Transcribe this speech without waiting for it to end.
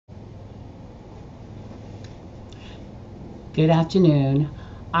Good afternoon.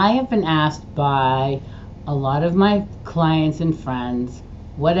 I have been asked by a lot of my clients and friends,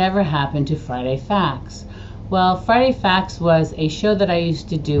 whatever happened to Friday Facts? Well, Friday Facts was a show that I used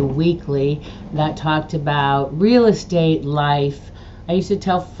to do weekly that talked about real estate, life. I used to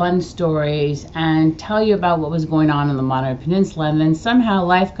tell fun stories and tell you about what was going on in the Monterey Peninsula, and then somehow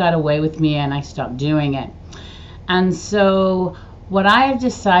life got away with me and I stopped doing it. And so what I have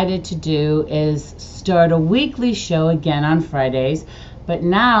decided to do is start a weekly show again on Fridays, but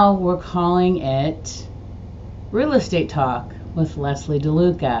now we're calling it Real Estate Talk with Leslie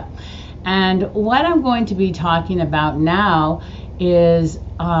Deluca. And what I'm going to be talking about now is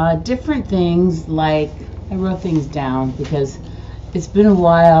different things, like I wrote things down because it's been a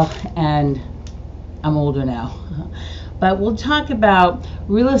while and I'm older now. But we'll talk about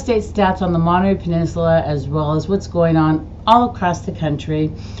real estate stats on the Monterey Peninsula, as well as what's going on all across the country,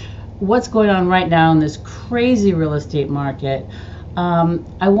 what's going on right now in this crazy real estate market.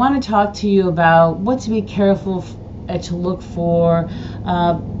 I want to talk to you about what to be careful to look for,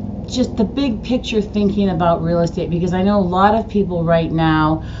 just the big picture thinking about real estate, because I know a lot of people right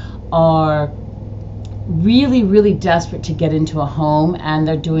now are really, really desperate to get into a home, and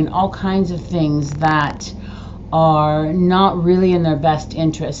they're doing all kinds of things that are not really in their best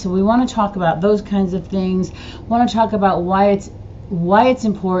interest. So we want to talk about those kinds of things. We want to talk about why it's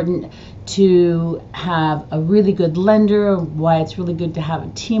important to have a really good lender, why it's really good to have a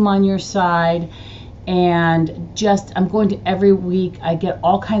team on your side. And just, I'm going to every week, I get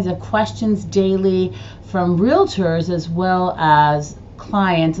all kinds of questions daily from realtors as well as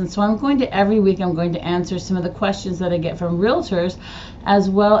clients, and so I'm going to every week I'm going to answer some of the questions that I get from realtors as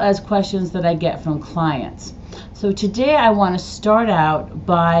well as questions that I get from clients. So today I want to start out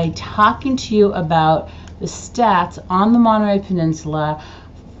by talking to you about the stats on the Monterey Peninsula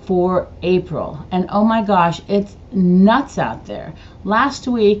for April. And oh my gosh, it's nuts out there. Last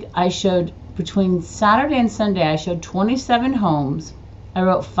week I showed, between Saturday and Sunday, I showed 27 homes. I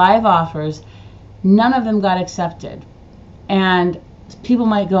wrote 5 offers. None of them got accepted. And people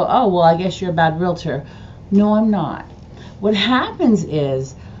might go, oh, well, I guess you're a bad realtor. No, I'm not. What happens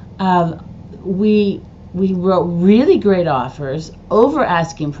is we wrote really great offers over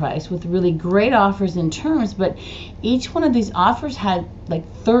asking price with really great offers in terms, but each one of these offers had like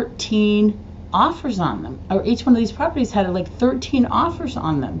 13 offers on them, or each one of these properties had like 13 offers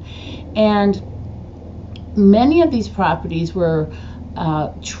on them. And many of these properties were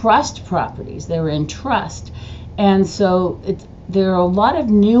trust properties. They were in trust. And so there are a lot of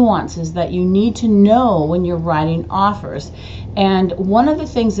nuances that you need to know when you're writing offers. And one of the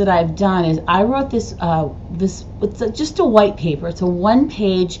things that I've done is I wrote this, it's just a white paper. It's a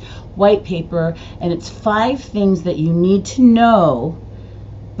 1-page white paper, and it's 5 things that you need to know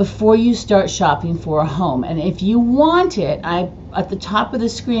before you start shopping for a home. And if you want it, at the top of the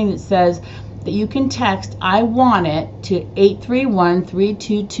screen it says that you can text "I want it" to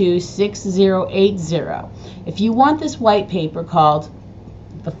 831-322-6080. If you want this white paper called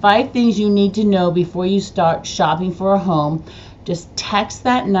 "The 5 Things You Need to Know Before You Start Shopping for a Home," just text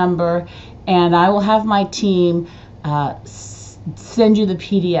that number and I will have my team send you the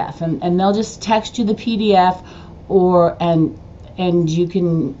PDF, and they'll just text you the PDF, and you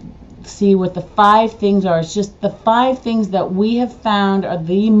can see what the 5 things are. It's just the 5 things that we have found are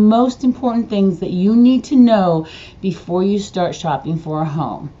the most important things that you need to know before you start shopping for a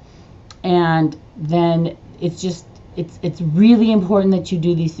home. And then it's really important that you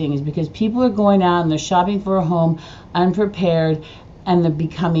do these things, because people are going out and they're shopping for a home unprepared, and they're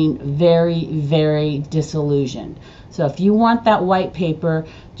becoming very, very disillusioned. So if you want that white paper,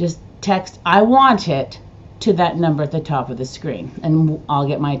 just text "I want it" to that number at the top of the screen, and I'll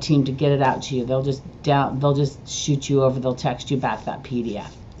get my team to get it out to you. They'll just shoot you over. They'll text you back that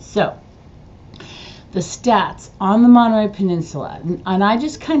PDF. So the stats on the Monterey Peninsula, and I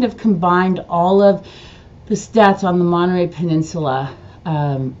just kind of combined all of the stats on the Monterey Peninsula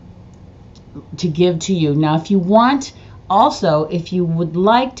to give to you. Now, if you want, also, if you would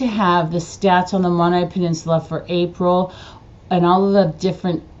like to have the stats on the Monterey Peninsula for April and all of the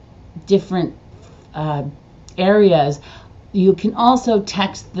different areas, you can also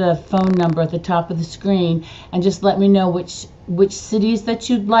text the phone number at the top of the screen and just let me know which cities that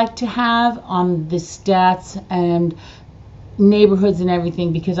you'd like to have on the stats and neighborhoods and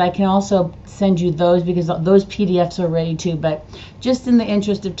everything, because I can also send you those, because those PDFs are ready too. But just in the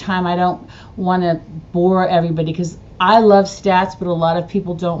interest of time, I don't want to bore everybody, because I love stats, but a lot of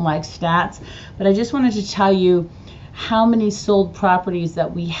people don't like stats. But I just wanted to tell you how many sold properties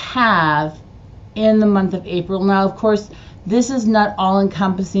that we have in the month of April. Now, of course, This is not all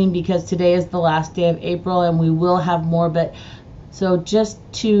encompassing because today is the last day of April and we will have more, but so just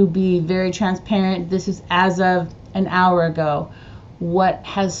to be very transparent, this is as of an hour ago what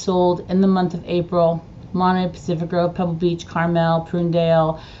has sold in the month of April. Monterey, Pacific Grove, Pebble Beach, Carmel,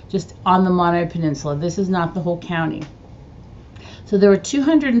 Prunedale, just on the Monterey Peninsula. This is not the whole county. So there were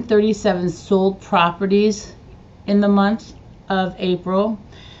 237 sold properties in the month of April,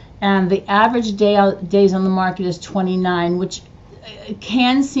 and the average days on the market is 29, which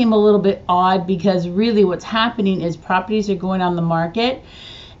can seem a little bit odd because really what's happening is properties are going on the market,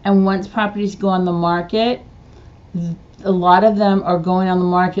 and once properties go on the market, a lot of them are going on the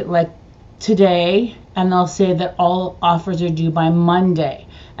market like today, and they'll say that all offers are due by Monday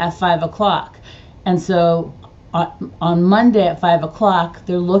at 5 o'clock. And so on Monday at 5 o'clock,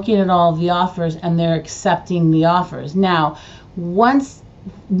 they're looking at all of the offers and they're accepting the offers. Now, once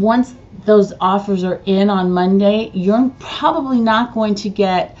those offers are in on Monday, you're probably not going to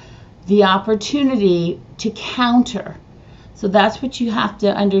get the opportunity to counter. So that's what you have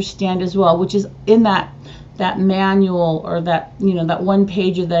to understand as well, which is in that manual, or that one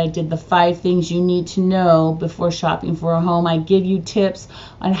pager that I did, the 5 things you need to know before shopping for a home. I give you tips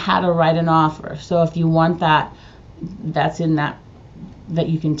on how to write an offer. So if you want that, that's in that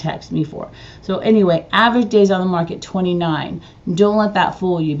you can text me for. So anyway, average days on the market 29. Don't let that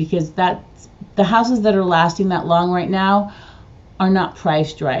fool you, because the houses that are lasting that long right now are not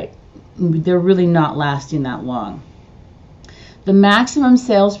priced right. They're really not lasting that long. The maximum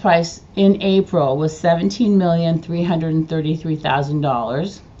sales price in April was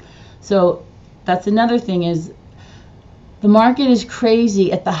 $17,333,000. So that's another thing, is the market is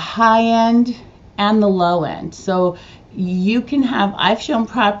crazy at the high end and the low end. So you can have, I've shown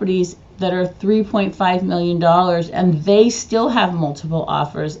properties that are $3.5 million and they still have multiple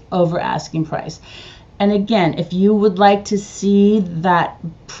offers over asking price. And again, if you would like to see that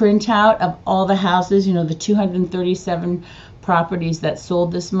printout of all the houses, the 237 properties that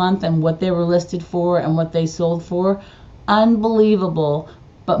sold this month and what they were listed for and what they sold for, unbelievable.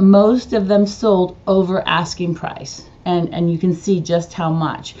 But most of them sold over asking price, and you can see just how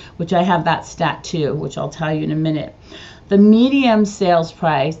much, which I have that stat too, which I'll tell you in a minute. The median sales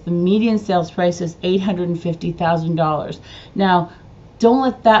price is $850,000. Now, don't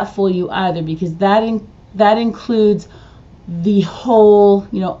let that fool you either, because that includes the whole,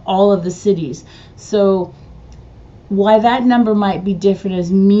 all of the cities. So why that number might be different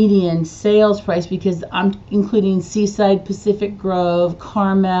as median sales price, because I'm including Seaside, Pacific Grove,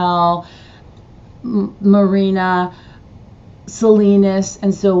 Carmel, Marina, Salinas,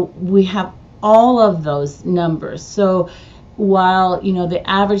 and so we have all of those numbers. So while the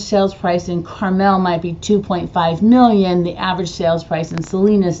average sales price in Carmel might be $2.5 million, the average sales price in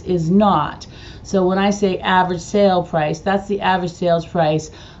Salinas is not. So when I say average sale price, that's the average sales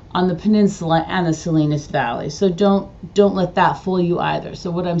price on the peninsula and the Salinas Valley. So don't let that fool you either. So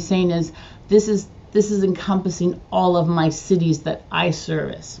what I'm saying is this is encompassing all of my cities that I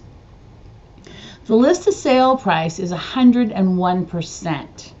service. The list to sale price is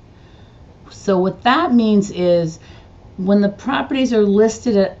 101%. So what that means is when the properties are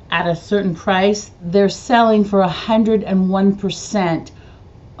listed at a certain price, they're selling for 101%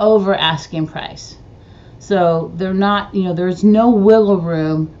 over asking price. So they're not, there's no wiggle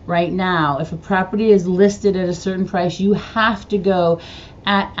room right now. If a property is listed at a certain price, you have to go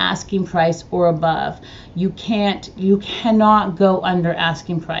at asking price or above. You cannot go under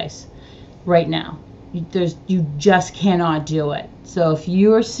asking price right now. You just cannot do it. So if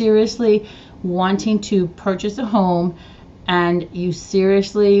you are seriously wanting to purchase a home and you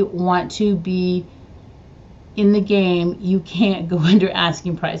seriously want to be in the game, you can't go under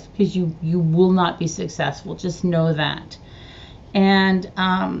asking price, because you will not be successful. Just know that. And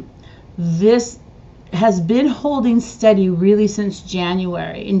this has been holding steady really since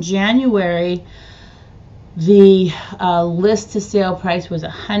January. In January, the list to sale price was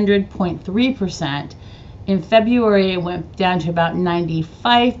 100.3%. In February, it went down to about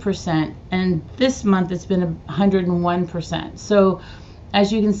 95%, and this month it's been 101%. So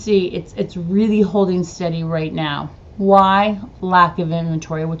as you can see, it's really holding steady right now. Why? Lack of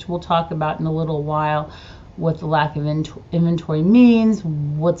inventory, which we'll talk about in a little while, what the lack of inventory means,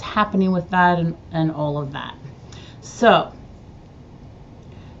 what's happening with that, and all of that. So,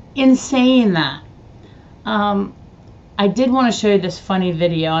 in saying that, I did want to show you this funny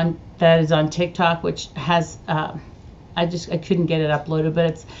video that is on TikTok, which has I couldn't get it uploaded,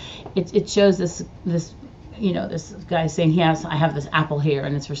 but it shows this guy saying I have this apple here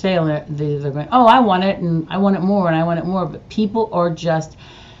and it's for sale, and they're going, oh, I want it, and I want it more, and I want it more. But people are just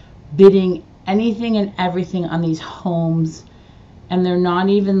bidding anything and everything on these homes, and they're not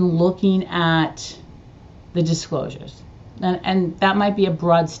even looking at the disclosures. And that might be a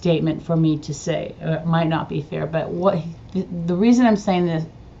broad statement for me to say, or it might not be fair, but the reason I'm saying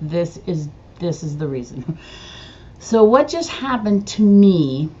this is the reason. So what just happened to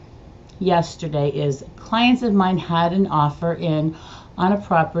me yesterday is clients of mine had an offer in on a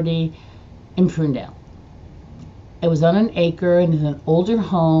property in Prunedale. It was on an acre and it's an older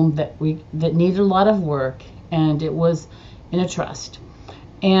home that needed a lot of work, and it was in a trust.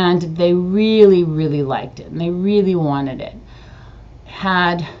 And they really, really liked it, and they really wanted it.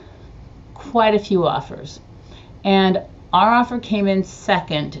 Had quite a few offers, and our offer came in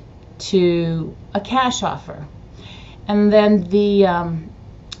second to a cash offer. And then the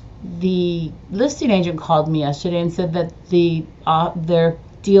listing agent called me yesterday and said that their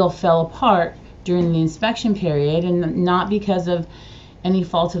deal fell apart during the inspection period, and not because of any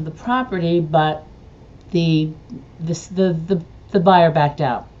fault of the property, but the buyer backed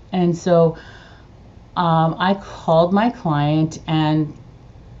out. And so I called my client, and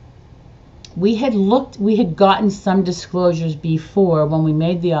we had gotten some disclosures before when we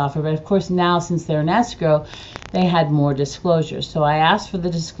made the offer, but of course now, since they're in escrow, they had more disclosures. So I asked for the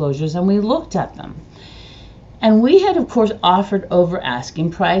disclosures, and we looked at them. And we had, of course, offered over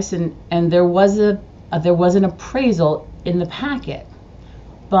asking price, and there was an appraisal in the packet,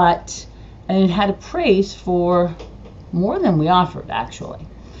 and it had appraised for more than we offered, actually.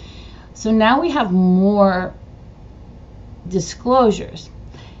 So now we have more disclosures.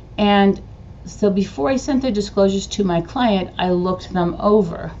 And so before I sent the disclosures to my client, I looked them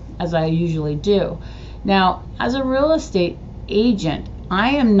over, as I usually do. Now, as a real estate agent,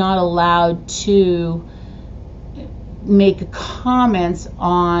 I am not allowed to make comments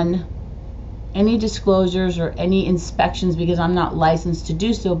on any disclosures or any inspections because I'm not licensed to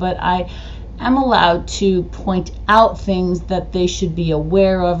do so, but I am allowed to point out things that they should be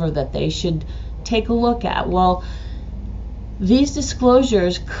aware of or that they should take a look at. Well, these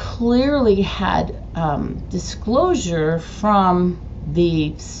disclosures clearly had disclosure from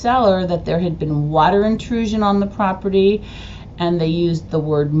the seller that there had been water intrusion on the property, and they used the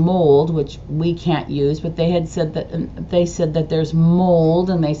word mold, which we can't use, but they said that there's mold,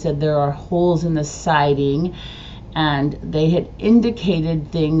 and they said there are holes in the siding, and they had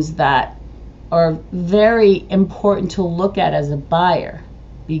indicated things that are very important to look at as a buyer,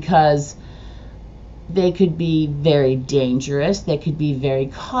 because they could be very dangerous, they could be very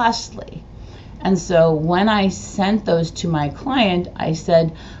costly. And so when I sent those to my client, I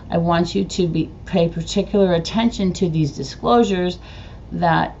said, I want you to pay particular attention to these disclosures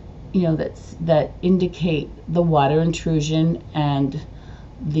that that indicate the water intrusion and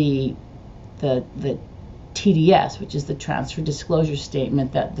the TDS, which is the transfer disclosure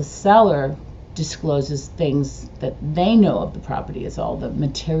statement, that the seller discloses things that they know of the property, is all the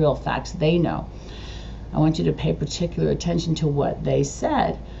material facts they know. I want you to pay particular attention to what they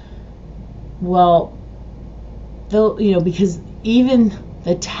said. Well, because even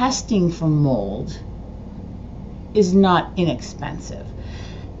the testing for mold is not inexpensive.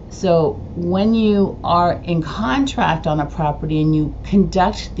 So when you are in contract on a property and you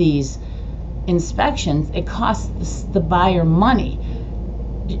conduct these inspections, it costs the buyer money.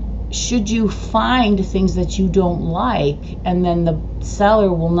 Should you find things that you don't like, and then the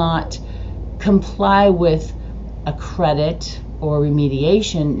seller will not comply with a credit or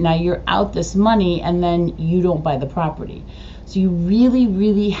remediation, now you're out this money and then you don't buy the property. So you really,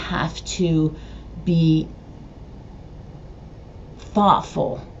 really have to be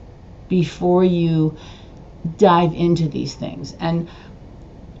thoughtful before you dive into these things. And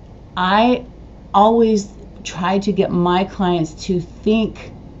I always try to get my clients to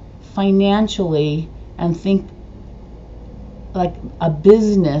think financially and think like a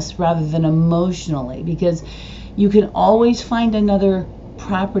business rather than emotionally, because you can always find another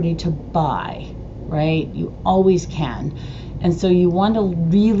property to buy, right? You always can. And so you want to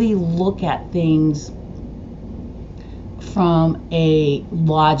really look at things from a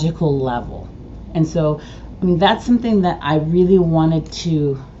logical level. And so, that's something that I really wanted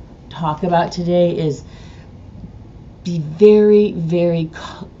to talk about today, is be very, very,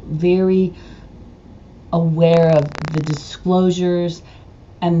 very aware of the disclosures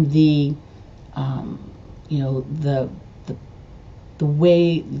and the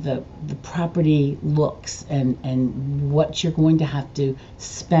way the property looks, and what you're going to have to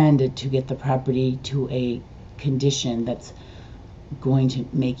spend to get the property to a condition that's going to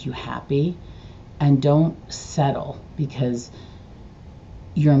make you happy. And don't settle because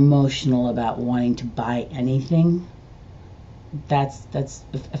you're emotional about wanting to buy anything. that's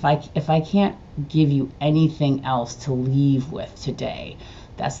if I can't give you anything else to leave with today,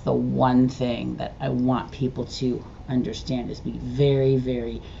 that's the one thing that I want people to understand, is be very,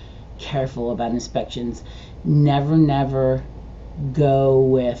 very careful about inspections. Never go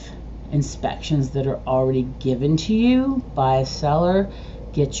with inspections that are already given to you by a seller.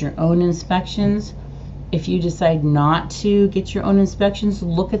 Get your own inspections. If you decide not to get your own inspections,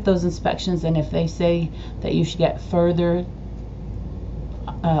 look at those inspections, and if they say that you should get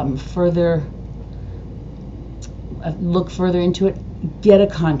look further into it, get a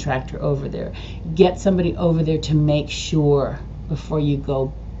contractor over there. Get somebody over there to make sure before you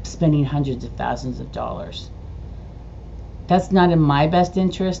go spending hundreds of thousands of dollars. That's not in my best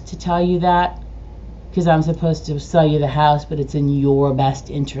interest to tell you that, because I'm supposed to sell you the house, but it's in your best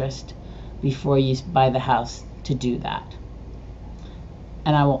interest before you buy the house to do that.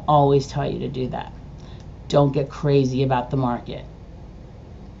 And I will always tell you to do that. Don't get crazy about the market.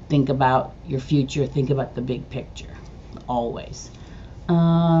 Think about your future. Think about the big picture. Always.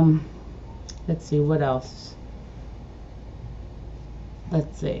 Let's see, what else?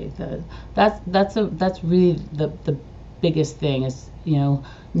 Let's see. That's really the biggest thing is, know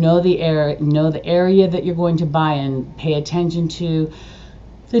the area that you're going to buy in. Pay attention to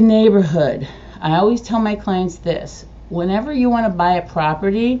the neighborhood. I always tell my clients this: whenever you want to buy a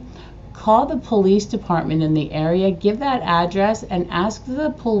property, call the police department in the area, give that address, and ask the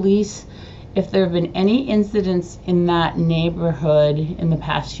police if there have been any incidents in that neighborhood in the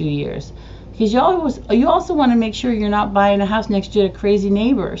past few years. Because you also want to make sure you're not buying a house next to crazy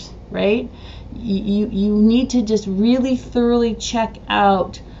neighbors, right? You need to just really thoroughly check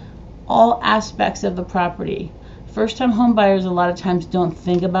out all aspects of the property. First-time home buyers a lot of times don't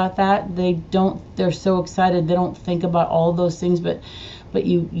think about that. They're so excited they don't think about all those things, but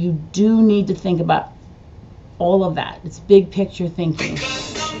you do need to think about all of that. It's big picture thinking.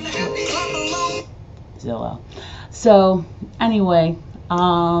 Zillow. So anyway,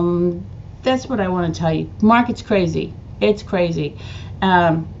 that's what I want to tell you. Market's crazy. It's crazy.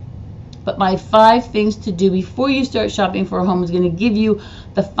 But my 5 things to do before you start shopping for a home is going to give you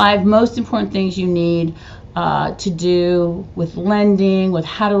the 5 most important things you need to do with lending, with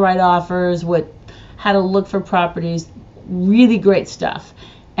how to write offers, with how to look for properties. Really great stuff.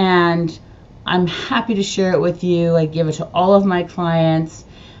 And I'm happy to share it with you. I give it to all of my clients.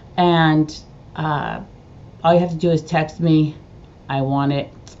 And all you have to do is text me, I want it,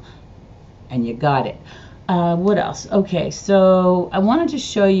 and you got it. What else? Okay, so I wanted to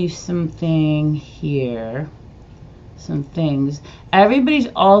show you something here. Some things. Everybody's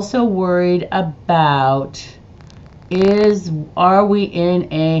also worried about are we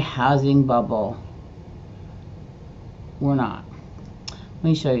in a housing bubble? We're not. Let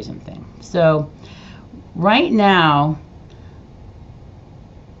me show you something. So right now,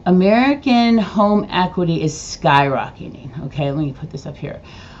 American home equity is skyrocketing. Okay, let me put this up here.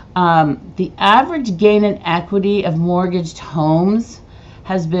 The average gain in equity of mortgaged homes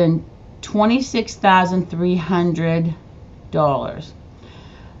has been $26,300.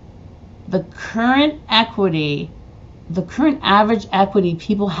 The current average equity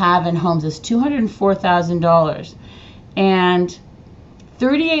people have in homes is $204,000, and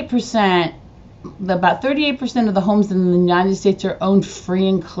about 38% of the homes in the United States are owned free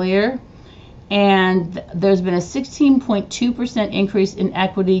and clear, and there's been a 16.2% increase in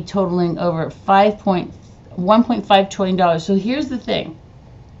equity, totaling over $1.5 trillion. So here's the thing.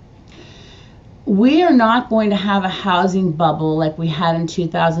 We are not going to have a housing bubble like we had in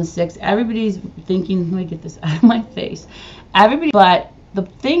 2006. Everybody's thinking, let me get this out of my face. But the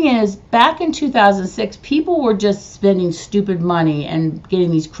thing is, back in 2006, people were just spending stupid money and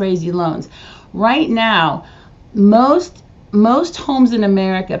getting these crazy loans. Right now, most homes in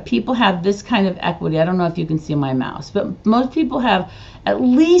America, people have this kind of equity. I don't know if you can see my mouse, but most people have at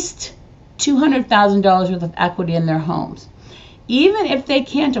least $200,000 worth of equity in their homes. Even if they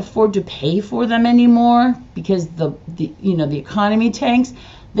can't afford to pay for them anymore because the economy tanks,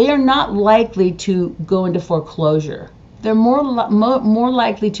 they are not likely to go into foreclosure. They're more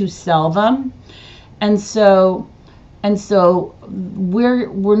likely to sell them, and so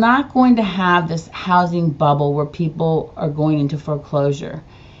we're not going to have this housing bubble where people are going into foreclosure.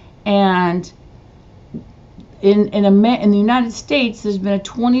 And in the United States, there's been a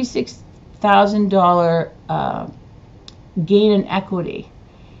 $26,000 gain in equity,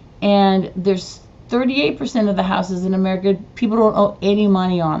 and there's 38% of the houses in America, people don't owe any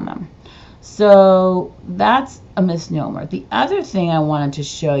money on them. So that's a misnomer. The other thing I wanted to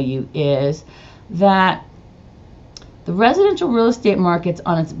show you is that the residential real estate market's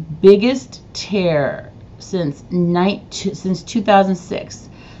on its biggest tear since 2006.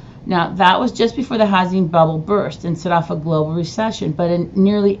 Now, that was just before the housing bubble burst and set off a global recession. But in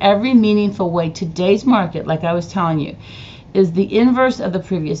nearly every meaningful way, today's market, like I was telling you, is the inverse of the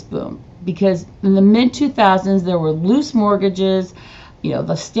previous boom. Because in the mid-2000s, there were loose mortgages,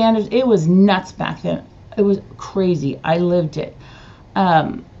 the standards. It was nuts back then. It was crazy. I lived it.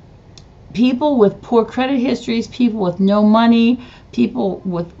 People with poor credit histories, people with no money, people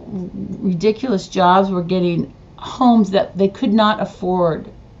with ridiculous jobs were getting homes that they could not afford.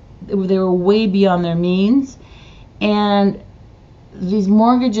 They were way beyond their means, and these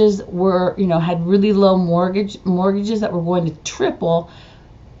mortgages were, had really low mortgages that were going to triple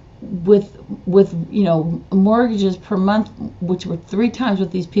with mortgages per month, which were 3 times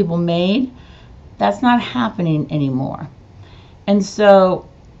what these people made. That's not happening anymore. And so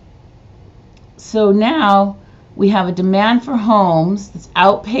now we have a demand for homes that's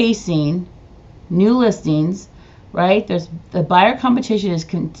outpacing new listings, right? The buyer competition is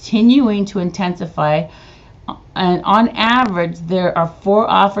continuing to intensify, and on average there are 4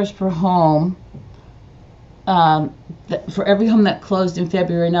 offers per home for every home that closed in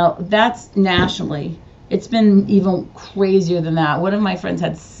February. Now, that's nationally. It's been even crazier than that. One of my friends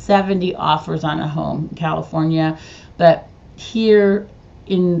had 70 offers on a home in California, but here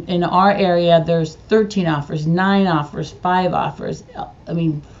in our area, there's 13 offers, 9 offers, 5 offers. I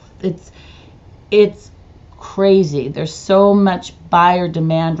mean, it's crazy. There's so much buyer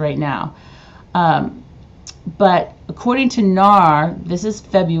demand right now. But according to NAR, this is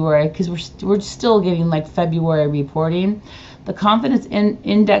February, because we're still getting like February reporting. The Confidence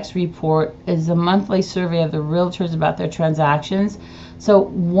Index report is a monthly survey of the realtors about their transactions. So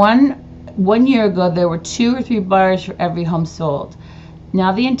one year ago, there were 2 or 3 buyers for every home sold.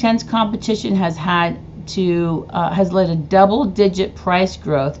 Now the intense competition has led to double-digit price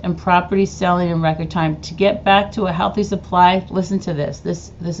growth and property selling in record time. To get back to a healthy supply, listen to this.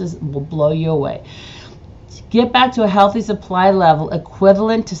 This will blow you away. To get back to a healthy supply level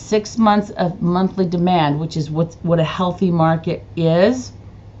equivalent to 6 months of monthly demand, which is what a healthy market is,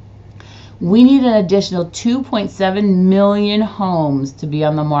 we need an additional 2.7 million homes to be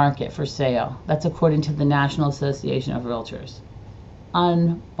on the market for sale. That's according to the National Association of Realtors.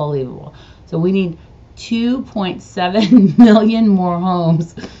 Unbelievable. So we need 2.7 million more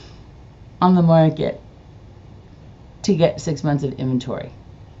homes on the market to get 6 months of inventory.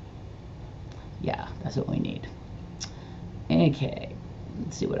 Yeah, that's what we need. Okay,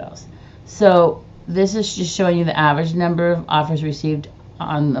 let's see what else. So this is just showing you the average number of offers received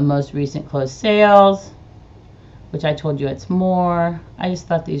on the most recent closed sales, which I told you it's more. I just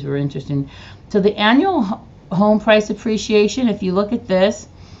thought these were interesting. So the annual home price appreciation, if you look at this,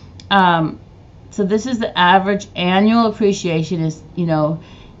 so this is the average annual appreciation is,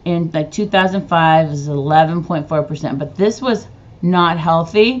 in like 2005 is 11.4%, but this was not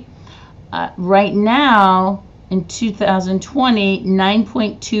healthy. Right now, in 2020,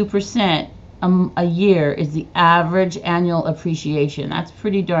 9.2% a year is the average annual appreciation. That's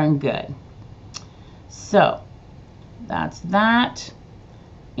pretty darn good. So that's that.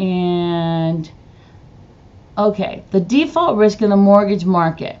 And okay, the default risk in the mortgage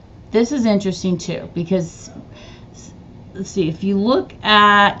market. This is interesting too, because let's see, if you look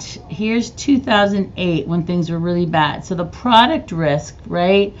at, here's 2008 when things were really bad. So the product risk,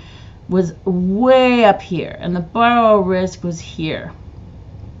 right, was way up here, and the borrower risk was here.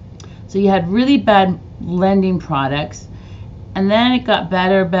 So you had really bad lending products, and then it got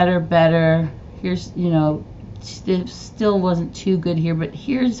better. Here's, it still wasn't too good here, but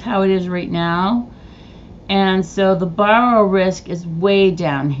here's how it is right now. And so the borrower risk is way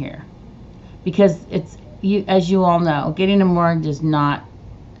down here, because as you all know, getting a mortgage is not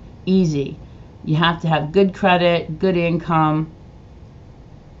easy. You have to have good credit, good income.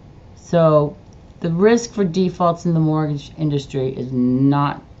 So the risk for defaults in the mortgage industry is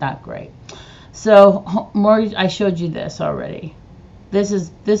not that great. So mortgage, I showed you this already. This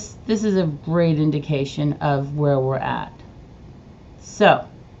is a great indication of where we're at. So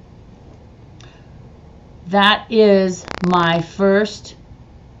that is my first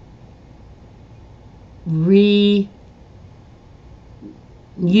reunion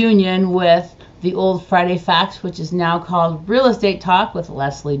with the old Friday Facts, which is now called Real Estate Talk with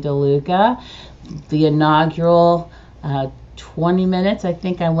Leslie Deluca. The inaugural 20 minutes, I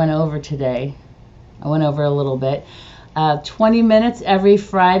think I went over today. I went over a little bit. 20 minutes every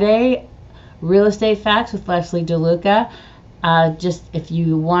Friday, Real Estate Facts with Leslie Deluca. Just if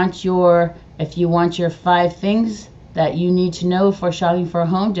you want your 5 things that you need to know before shopping for a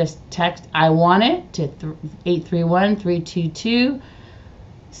home, just text I want it to 831-322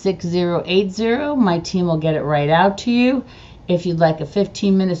 6080. My team will get it right out to you. If you'd like a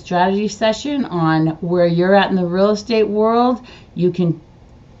 15-minute strategy session on where you're at in the real estate world, you can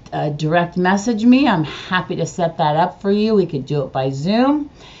direct message me. I'm happy to set that up for you. We could do it by Zoom.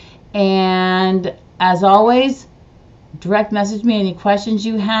 And as always, direct message me any questions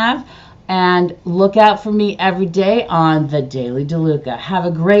you have, and look out for me every day on the Daily Deluca. Have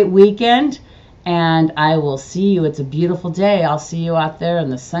a great weekend, and I will see you. It's a beautiful day. I'll see you out there in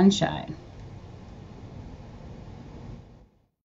the sunshine.